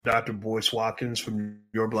Dr. Boyce Watkins from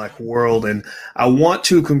Your Black World. And I want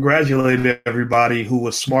to congratulate everybody who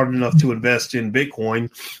was smart enough to invest in Bitcoin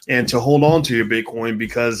and to hold on to your Bitcoin,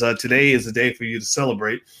 because today is the day for you to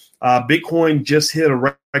celebrate. Bitcoin just hit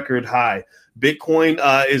a record high. Bitcoin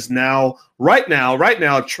is now right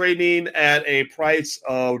now trading at a price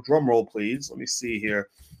of, drum roll please, let me see here,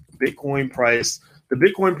 Bitcoin price. The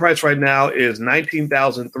Bitcoin price right now is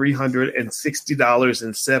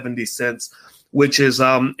 $19,360.70, which is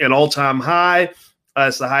an all-time high.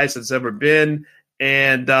 It's the highest it's ever been.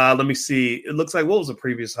 And let me see. It looks like, what was the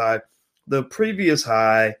previous high? The previous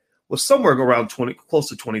high was somewhere around 20, close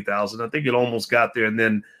to 20,000. I think it almost got there, and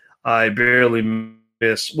then I barely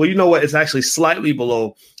missed. Well, you know what? It's actually slightly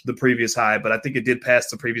below the previous high, but I think it did pass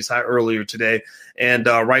the previous high earlier today. And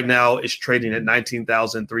right now it's trading at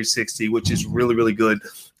 19,360, which is really, really good.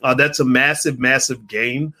 That's a massive, massive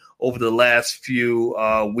gain over the last few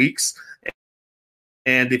weeks.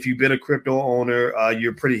 And if you've been a crypto owner,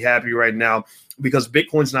 you're pretty happy right now, because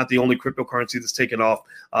Bitcoin's not the only cryptocurrency that's taken off.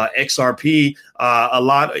 XRP, a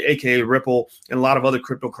lot, aka Ripple, and a lot of other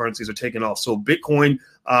cryptocurrencies are taking off. So Bitcoin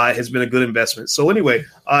has been a good investment. So anyway,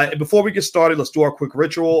 before we get started, let's do our quick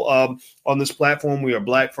ritual. On this platform, we are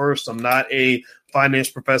Black First. I'm not a finance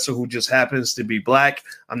professor who just happens to be Black.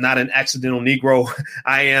 I'm not an accidental Negro.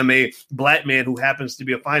 I am a Black man who happens to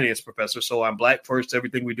be a finance professor. So I'm Black First.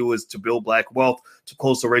 Everything we do is to build Black wealth, to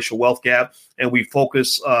close the racial wealth gap. And we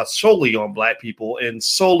focus solely on Black people and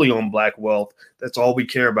solely on Black wealth. That's all we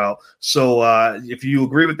care about. So if you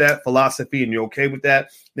agree with that philosophy and you're okay with that,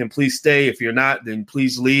 then please stay. If you're not, then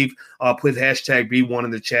please leave. Put hashtag B1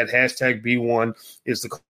 in the chat. Hashtag B1 is the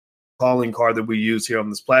calling card that we use here on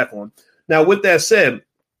this platform. Now, with that said,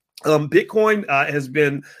 Bitcoin has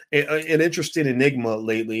been an interesting enigma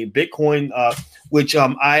lately. Bitcoin, which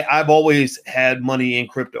I've always had money in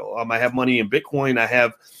crypto. I have money in Bitcoin.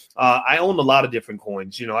 I own a lot of different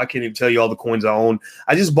coins. You know, I can't even tell you all the coins I own.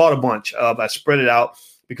 I just bought a bunch. I spread it out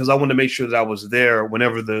because I wanted to make sure that I was there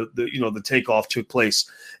whenever the takeoff took place.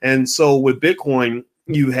 And so with Bitcoin,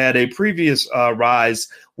 you had a previous rise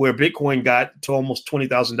where Bitcoin got to almost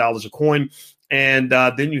 $20,000 a coin. And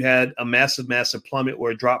then you had a massive, massive plummet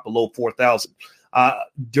where it dropped below 4,000.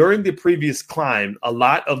 During the previous climb, a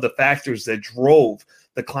lot of the factors that drove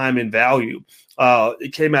the climb in value,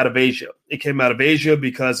 it came out of Asia. It came out of Asia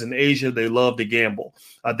because in Asia, they love to gamble.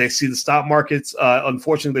 They see the stock markets.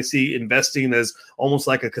 Unfortunately, they see investing as almost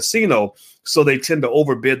like a casino. So they tend to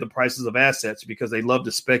overbid the prices of assets because they love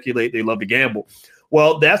to speculate. They love to gamble.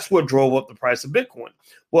 Well, that's what drove up the price of Bitcoin.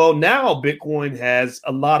 Well, now Bitcoin has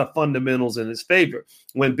a lot of fundamentals in its favor.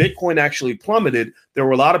 When Bitcoin actually plummeted, there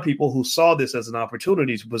were a lot of people who saw this as an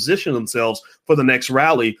opportunity to position themselves for the next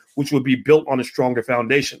rally, which would be built on a stronger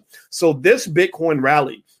foundation. So this Bitcoin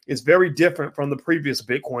rally is very different from the previous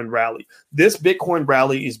Bitcoin rally. This Bitcoin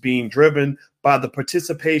rally is being driven by the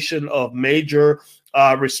participation of major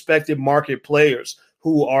respected market players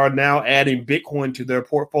who are now adding Bitcoin to their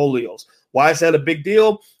portfolios. Why is that a big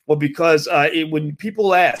deal? Well, because when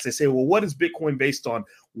people ask, they say, well, what is Bitcoin based on?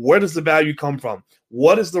 Where does the value come from?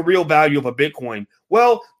 What is the real value of a Bitcoin?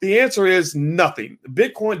 Well, the answer is nothing.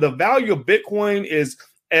 Bitcoin, the value of Bitcoin is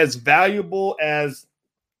as valuable as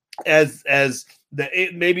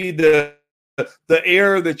maybe the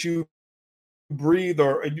air that you breathe,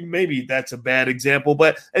 or maybe that's a bad example,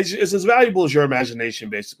 but it's as valuable as your imagination,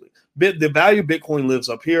 basically. The value of Bitcoin lives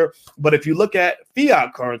up here. But if you look at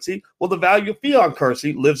fiat currency, well, the value of fiat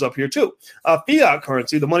currency lives up here too. Fiat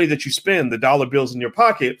currency, the money that you spend, the dollar bills in your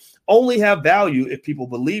pocket, only have value if people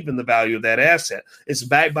believe in the value of that asset. It's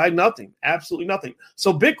backed by nothing, absolutely nothing.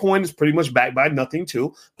 So Bitcoin is pretty much backed by nothing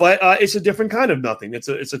too, but it's a different kind of nothing. It's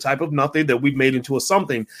a type of nothing that we've made into a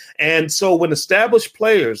something. And so when established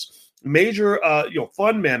players, major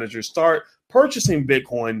fund managers start purchasing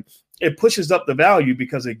Bitcoin, it pushes up the value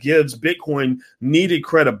because it gives Bitcoin needed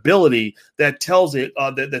credibility that tells it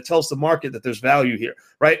that tells the market that there's value here,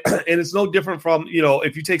 right? And it's no different from,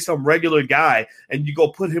 if you take some regular guy and you go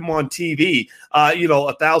put him on TV,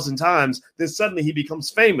 1,000 times, then suddenly he becomes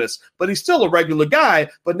famous, but he's still a regular guy,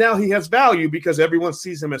 but now he has value because everyone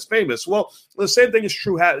sees him as famous. Well, the same thing is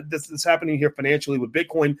true. This is happening here financially with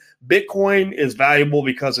Bitcoin. Bitcoin is valuable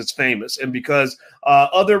because it's famous, and because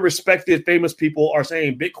other respected famous people are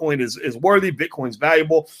saying Bitcoin is worthy, Bitcoin's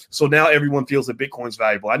valuable. So now everyone feels that Bitcoin's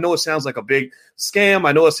valuable. I know it sounds like a big scam.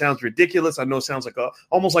 I know it sounds ridiculous. I know it sounds like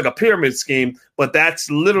almost like a pyramid scheme, but that's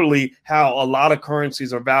literally how a lot of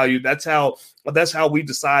currencies are valued. That's how we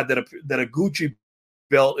decide that a Gucci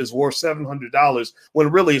belt is worth $700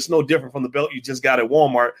 when really it's no different from the belt you just got at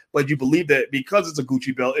Walmart, but you believe that because it's a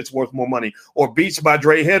Gucci belt, it's worth more money. Or Beats by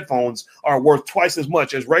Dre headphones are worth twice as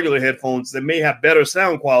much as regular headphones that may have better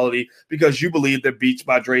sound quality because you believe that Beats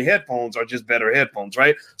by Dre headphones are just better headphones,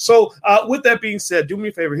 right? So with that being said, do me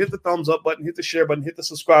a favor, hit the thumbs up button, hit the share button, hit the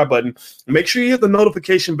subscribe button. Make sure you hit the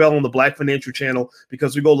notification bell on the Black Financial channel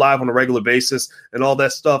because we go live on a regular basis and all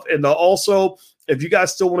that stuff. And also, if you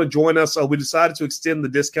guys still want to join us, we decided to extend the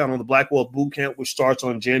discount on the Black Wealth Bootcamp, which starts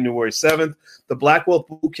on January 7th. The Black Wealth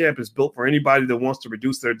Bootcamp is built for anybody that wants to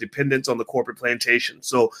reduce their dependence on the corporate plantation.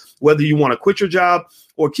 So whether you want to quit your job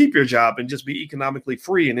or keep your job and just be economically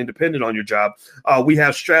free and independent on your job, we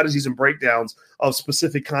have strategies and breakdowns of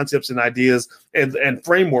specific concepts and ideas and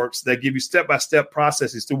frameworks that give you step-by-step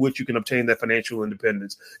processes through which you can obtain that financial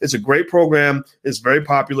independence. It's a great program. It's very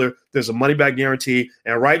popular. There's a money-back guarantee.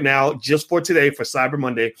 And right now, just for today, for Cyber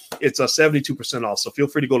Monday, it's a 72% off. So feel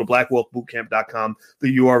free to go to blackwealthbootcamp.com.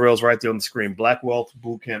 The URL is right there on the screen,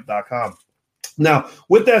 blackwealthbootcamp.com. Now,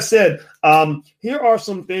 with that said, here are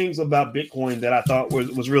some things about Bitcoin that I thought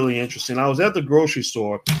was really interesting. I was at the grocery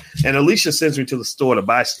store, and Alicia sends me to the store to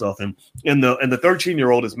buy stuff, and the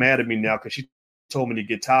 13-year-old is mad at me now because she told me to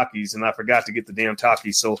get Takis, and I forgot to get the damn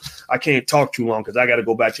Takis. So I can't talk too long because I got to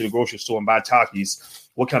go back to the grocery store and buy Takis.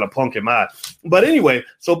 What kind of punk am I? But anyway,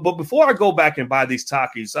 but before I go back and buy these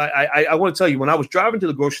Takis, I want to tell you, when I was driving to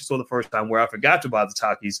the grocery store the first time where I forgot to buy the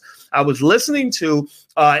Takis, I was listening to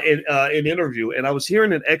an interview, and I was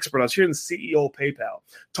hearing an expert. I was hearing the CEO of PayPal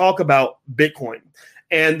talk about Bitcoin.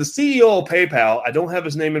 And the CEO of PayPal, I don't have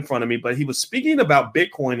his name in front of me, but he was speaking about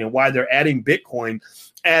Bitcoin and why they're adding Bitcoin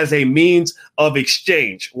as a means of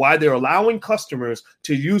exchange, why they're allowing customers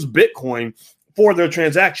to use Bitcoin for their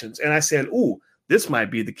transactions. And I said, ooh, this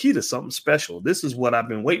might be the key to something special. This is what I've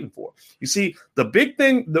been waiting for. You see, the big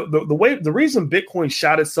thing, the reason Bitcoin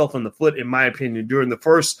shot itself in the foot, in my opinion, during the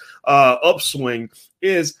first upswing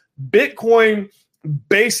is Bitcoin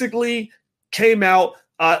basically came out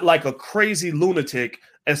like a crazy lunatic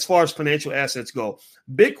as far as financial assets go.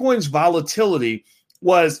 Bitcoin's volatility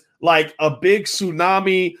was like a big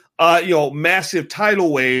tsunami, massive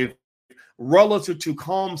tidal wave relative to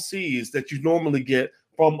calm seas that you normally get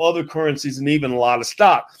from other currencies and even a lot of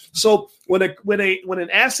stock. So when an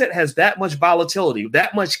asset has that much volatility,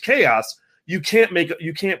 that much chaos, you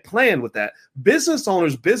can't plan with that.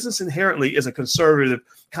 Business inherently is a conservative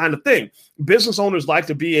kind of thing. Business owners like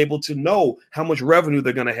to be able to know how much revenue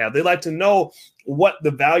they're going to have. They like to know what the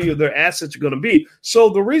value of their assets are going to be. So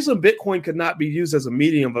the reason Bitcoin could not be used as a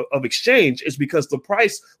medium of exchange is because the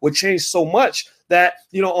price would change so much that,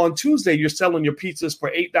 on Tuesday, you're selling your pizzas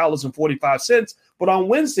for $8.45, but on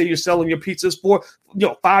Wednesday, you're selling your pizzas for,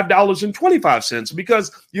 $5.25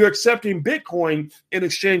 because you're accepting Bitcoin in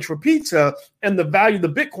exchange for pizza, and the value of the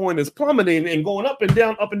Bitcoin is plummeting and going up and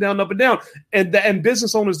down, up and down, up and down. And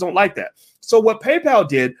business owners don't like that. So what PayPal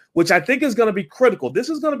did, which I think is going to be critical, this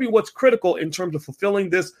is going to be what's critical in terms of fulfilling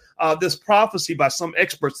this prophecy by some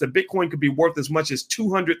experts that Bitcoin could be worth as much as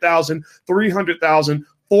 $200,000, $300,000,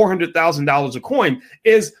 $400,000 a coin,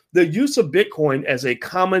 is the use of Bitcoin as a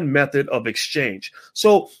common method of exchange.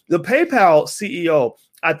 So the PayPal CEO,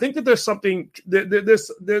 I think that there's something there's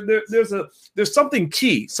something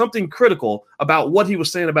key, something critical about what he was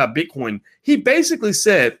saying about Bitcoin. He basically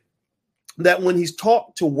said that when he's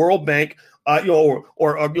talked to World Bank, or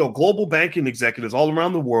global banking executives all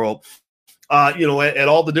around the world, at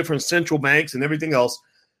all the different central banks and everything else,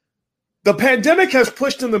 the pandemic has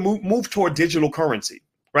pushed them to move toward digital currency.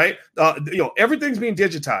 Right. Everything's being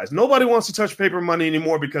digitized. Nobody wants to touch paper money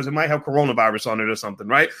anymore because it might have coronavirus on it or something.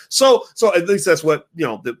 Right. So at least that's what,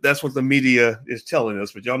 that's what the media is telling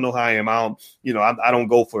us. But y'all know how I am. I don't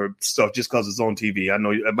go for stuff just because it's on TV. I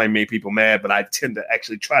know it might make people mad, but I tend to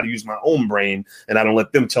actually try to use my own brain and I don't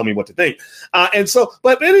let them tell me what to think.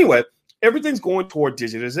 But anyway, everything's going toward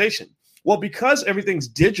digitization. Well, because everything's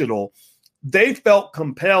digital, they felt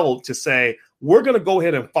compelled to say, we're going to go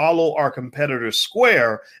ahead and follow our competitor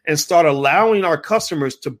Square and start allowing our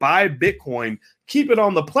customers to buy Bitcoin, keep it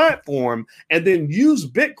on the platform, and then use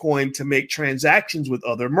Bitcoin to make transactions with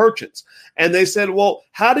other merchants. And they said, well,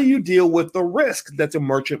 how do you deal with the risk that the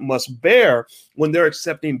merchant must bear when they're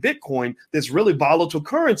accepting Bitcoin, this really volatile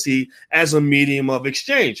currency, as a medium of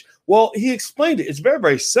exchange? Well, he explained it. It's very,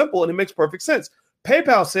 very simple, and it makes perfect sense.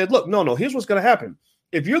 PayPal said, look, no, here's what's going to happen.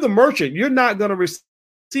 If you're the merchant, you're not going to receive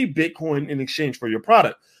Bitcoin in exchange for your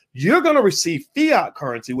product. You're going to receive fiat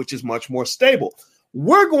currency, which is much more stable.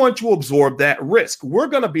 we're going to absorb that risk. We're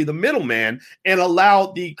going to be the middleman and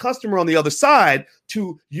allow the customer on the other side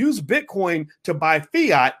to use Bitcoin to buy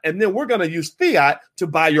fiat, and then we're going to use fiat to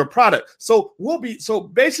buy your product. So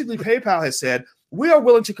basically PayPal has said, we are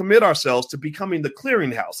willing to commit ourselves to becoming the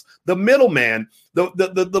clearinghouse, the middleman,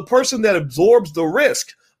 the person that absorbs the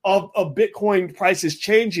risk of Bitcoin prices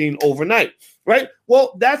changing overnight, right?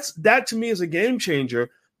 Well, that to me is a game changer,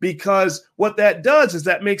 because what that does is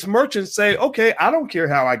that makes merchants say, okay, I don't care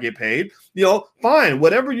how I get paid. Fine,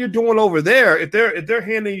 whatever you're doing over there, if they're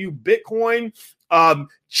handing you Bitcoin,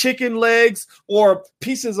 chicken legs, or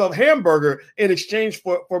pieces of hamburger in exchange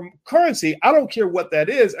for currency, I don't care what that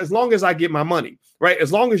is, as long as I get my money, right?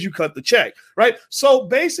 As long as you cut the check, right? So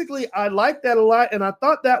basically, I like that a lot, and I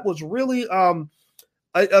thought that was really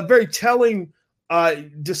a very telling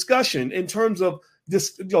discussion in terms of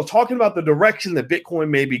this, talking about the direction that Bitcoin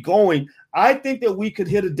may be going. I think that we could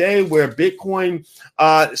hit a day where Bitcoin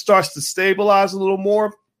starts to stabilize a little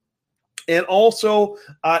more. And also,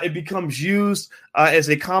 it becomes used as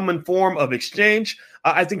a common form of exchange.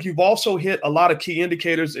 I think you've also hit a lot of key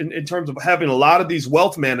indicators in terms of having a lot of these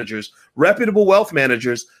wealth managers, reputable wealth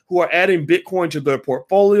managers, who are adding Bitcoin to their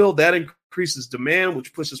portfolio. That increases demand,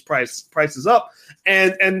 which pushes prices up.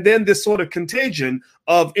 And then this sort of contagion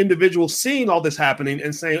of individuals seeing all this happening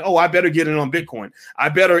and saying, oh, I better get in on Bitcoin. I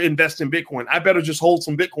better invest in Bitcoin. I better just hold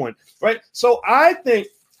some Bitcoin, right? So I think,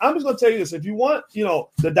 I'm just going to tell you this. If you want,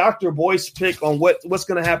 the Dr. Boyce pick on what's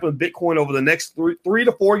going to happen with Bitcoin over the next 3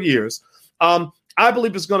 to 4 years, I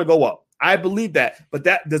believe it's going to go up. I believe that. But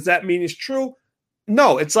does that mean it's true?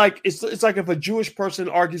 No. It's like if a Jewish person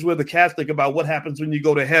argues with a Catholic about what happens when you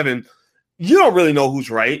go to heaven, you don't really know who's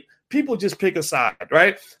right. People just pick a side,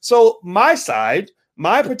 right? So my side,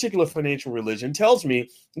 my particular financial religion, tells me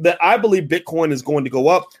that I believe Bitcoin is going to go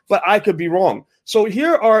up, but I could be wrong. So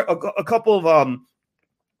here are a couple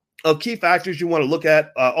of key factors you want to look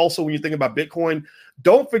at. Also, when you think about Bitcoin,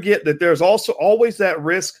 don't forget that there's also always that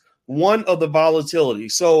risk, one, of the volatility.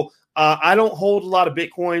 So I don't hold a lot of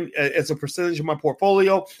Bitcoin as a percentage of my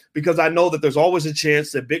portfolio, because I know that there's always a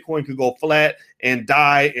chance that Bitcoin could go flat and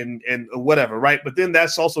die and whatever, right? But then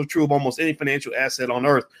that's also true of almost any financial asset on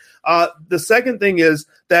earth. The second thing is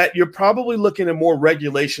that you're probably looking at more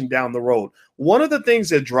regulation down the road. One of the things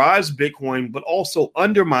that drives Bitcoin, but also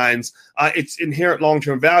undermines its inherent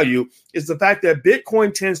long-term value, is the fact that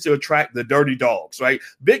Bitcoin tends to attract the dirty dogs, right?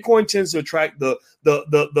 Bitcoin tends to attract the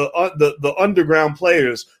underground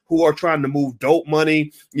players who are trying to move dope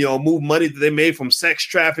money, move money that they made from sex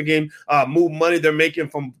trafficking, move money they're making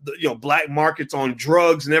from black markets on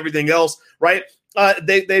drugs and everything else, right?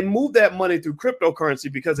 They move that money through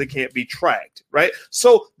cryptocurrency because it can't be tracked, right?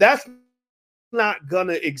 So that's not going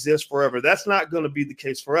to exist forever. That's not going to be the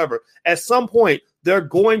case forever. At some point, they're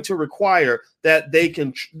going to require that they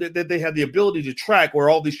have the ability to track where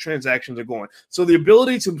all these transactions are going. So the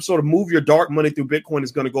ability to sort of move your dark money through Bitcoin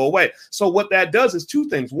is going to go away. So what that does is two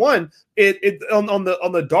things. One, it on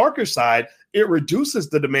the darker side, it reduces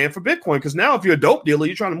the demand for Bitcoin, because now if you're a dope dealer,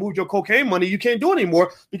 you're trying to move your cocaine money, you can't do it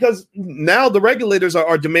anymore, because now the regulators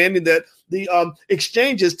are demanding that the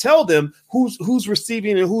exchanges tell them who's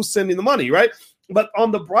receiving and who's sending the money, right? But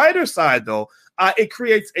on the brighter side, though, it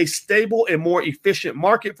creates a stable and more efficient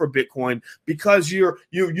market for Bitcoin, because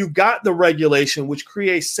you've got the regulation, which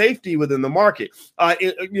creates safety within the market.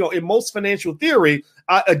 In most financial theory,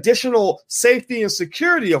 additional safety and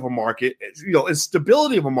security of a market, and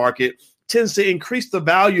stability of a market tends to increase the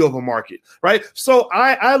value of a market, right? So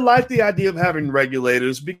I like the idea of having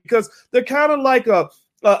regulators, because they're kind of like a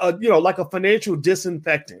financial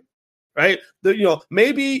disinfectant. Right?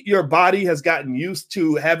 Maybe your body has gotten used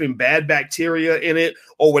to having bad bacteria in it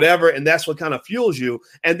or whatever, and that's what kind of fuels you.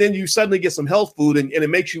 And then you suddenly get some health food and it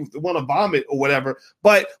makes you want to vomit or whatever.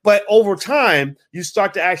 But over time, you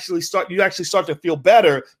start to feel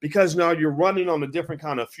better, because now you're running on a different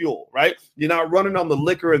kind of fuel, right? You're not running on the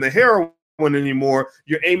liquor and the heroin anymore.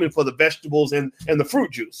 You're aiming for the vegetables and the fruit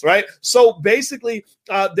juice, right? So basically,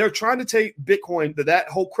 they're trying to take Bitcoin to that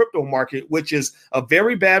whole crypto market, which is a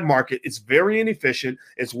very bad market. It's very inefficient.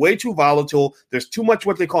 It's way too volatile. There's too much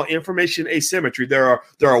what they call information asymmetry. There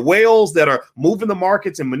are whales that are moving the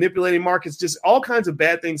markets and manipulating markets. Just all kinds of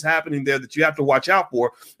bad things happening there that you have to watch out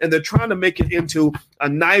for. And they're trying to make it into a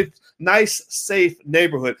nice, safe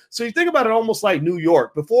neighborhood. So you think about it almost like New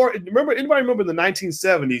York. Anybody remember the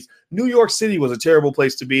 1970s? New York City was a terrible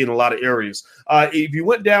place to be in a lot of areas. If you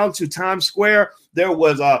went down to Times Square, there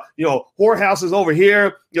was whorehouses over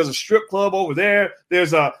here. There's a strip club over there.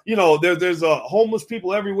 There's there's homeless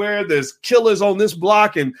people everywhere. There's killers on this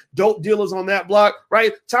block and dope dealers on that block,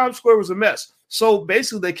 right? Times Square was a mess. So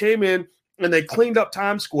basically, they came in and they cleaned up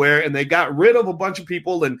Times Square and they got rid of a bunch of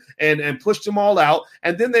people and pushed them all out.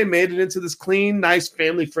 And then they made it into this clean, nice,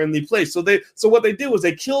 family-friendly place. So what they did was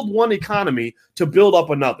they killed one economy to build up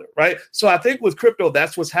another, right? So I think with crypto,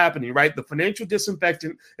 that's what's happening, right? The financial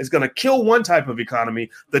disinfectant is going to kill one type of economy,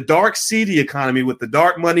 the dark, seedy economy with the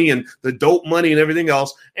dark money and the dope money and everything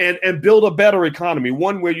else, and build a better economy,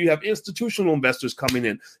 one where you have institutional investors coming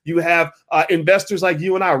in. You have investors like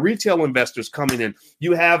you and I, retail investors coming in.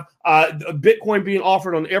 You have Bitcoin being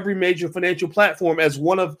offered on every major financial platform as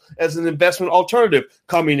an investment alternative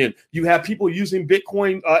coming in. You have people using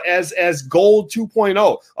Bitcoin as gold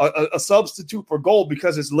 2.0, a substitute for gold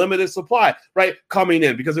because it's limited supply, right? Coming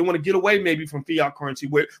in because they want to get away maybe from fiat currency,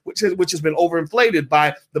 which has been overinflated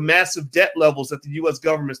by the massive debt levels that the U.S.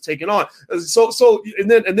 government's taken on. So and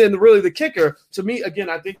then really the kicker to me, again,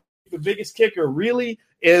 I think the biggest kicker really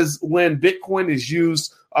is when Bitcoin is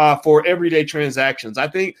used for everyday transactions. I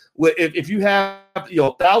think if you have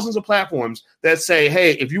thousands of platforms that say,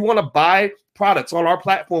 hey, if you want to buy products on our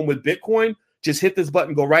platform with Bitcoin, just hit this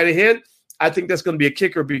button, go right ahead. I think that's going to be a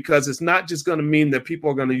kicker because it's not just going to mean that people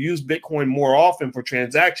are going to use Bitcoin more often for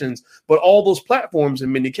transactions, but all those platforms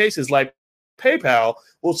in many cases like PayPal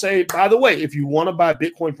will say, by the way, if you want to buy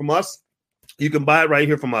Bitcoin from us, you can buy it right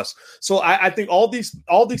here from us. So I think all these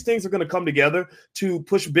things are going to come together to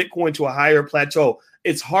push Bitcoin to a higher plateau.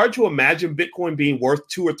 It's hard to imagine Bitcoin being worth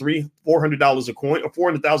 $200 or $400 a coin or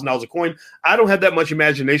 $400,000 a coin. I don't have that much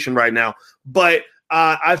imagination right now, but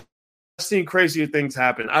I've seen crazier things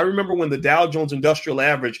happen. I remember when the Dow Jones Industrial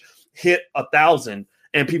Average hit 1,000.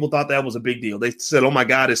 And people thought that was a big deal. They said, oh, my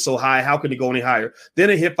God, it's so high. How can it go any higher? Then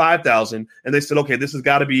it hit 5,000. And they said, OK, this has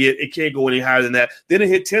got to be it. It can't go any higher than that. Then it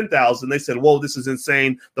hit 10,000. They said, whoa, this is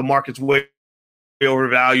insane. The market's way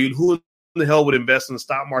overvalued. Who in the hell would invest in the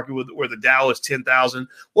stock market where the Dow is 10,000?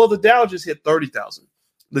 Well, the Dow just hit 30,000.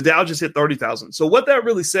 The Dow just hit 30,000. So what that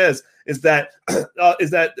really says is that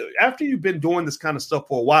after you've been doing this kind of stuff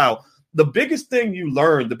for a while, the biggest thing you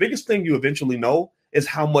learn, the biggest thing you eventually know is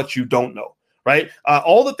how much you don't know. Right?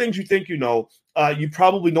 All the things you think you know, you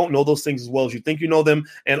probably don't know those things as well as you think you know them.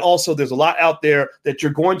 And also there's a lot out there that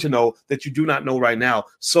you're going to know that you do not know right now.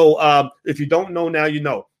 So if you don't know now, you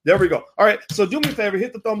know. There we go. All right. So do me a favor,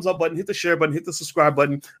 hit the thumbs up button, hit the share button, hit the subscribe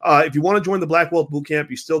button. If you want to join the Black Wealth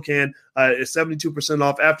Bootcamp, you still can. It's 72%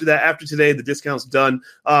 off. After today, the discount's done.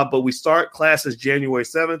 But we start classes January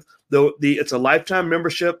 7th. It's a lifetime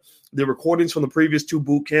membership. The recordings from the previous 2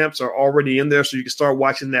 boot camps are already in there, so you can start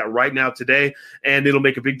watching that right now today, and it'll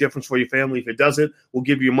make a big difference for your family. If it doesn't, we'll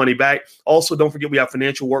give you your money back. Also, don't forget we have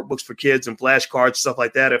financial workbooks for kids and flashcards, stuff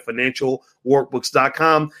like that at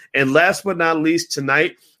financialworkbooks.com. And last but not least,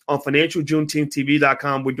 tonight on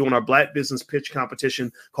financialjuneteentv.com, we're doing our Black business pitch competition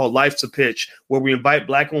called Life's a Pitch, where we invite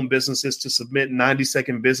Black-owned businesses to submit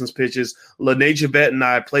 90-second business pitches. Lene Javette and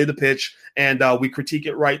I play the pitch, and we critique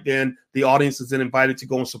it right then. The audience is then invited to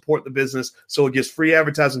go and support the business, so it gives free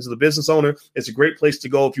advertising to the business owner. It's a great place to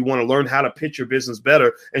go if you want to learn how to pitch your business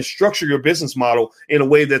better and structure your business model in a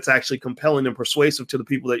way that's actually compelling and persuasive to the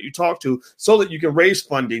people that you talk to so that you can raise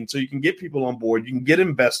funding, so you can get people on board, you can get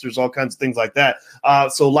investors, all kinds of things like that.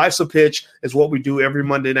 So Life's a Pitch is what we do every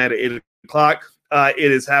Monday night at 8 o'clock.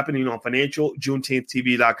 It is happening on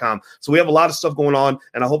financialjuneteenthTV.com. So we have a lot of stuff going on,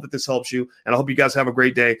 and I hope that this helps you. And I hope you guys have a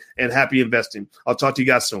great day and happy investing. I'll talk to you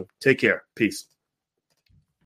guys soon. Take care. Peace.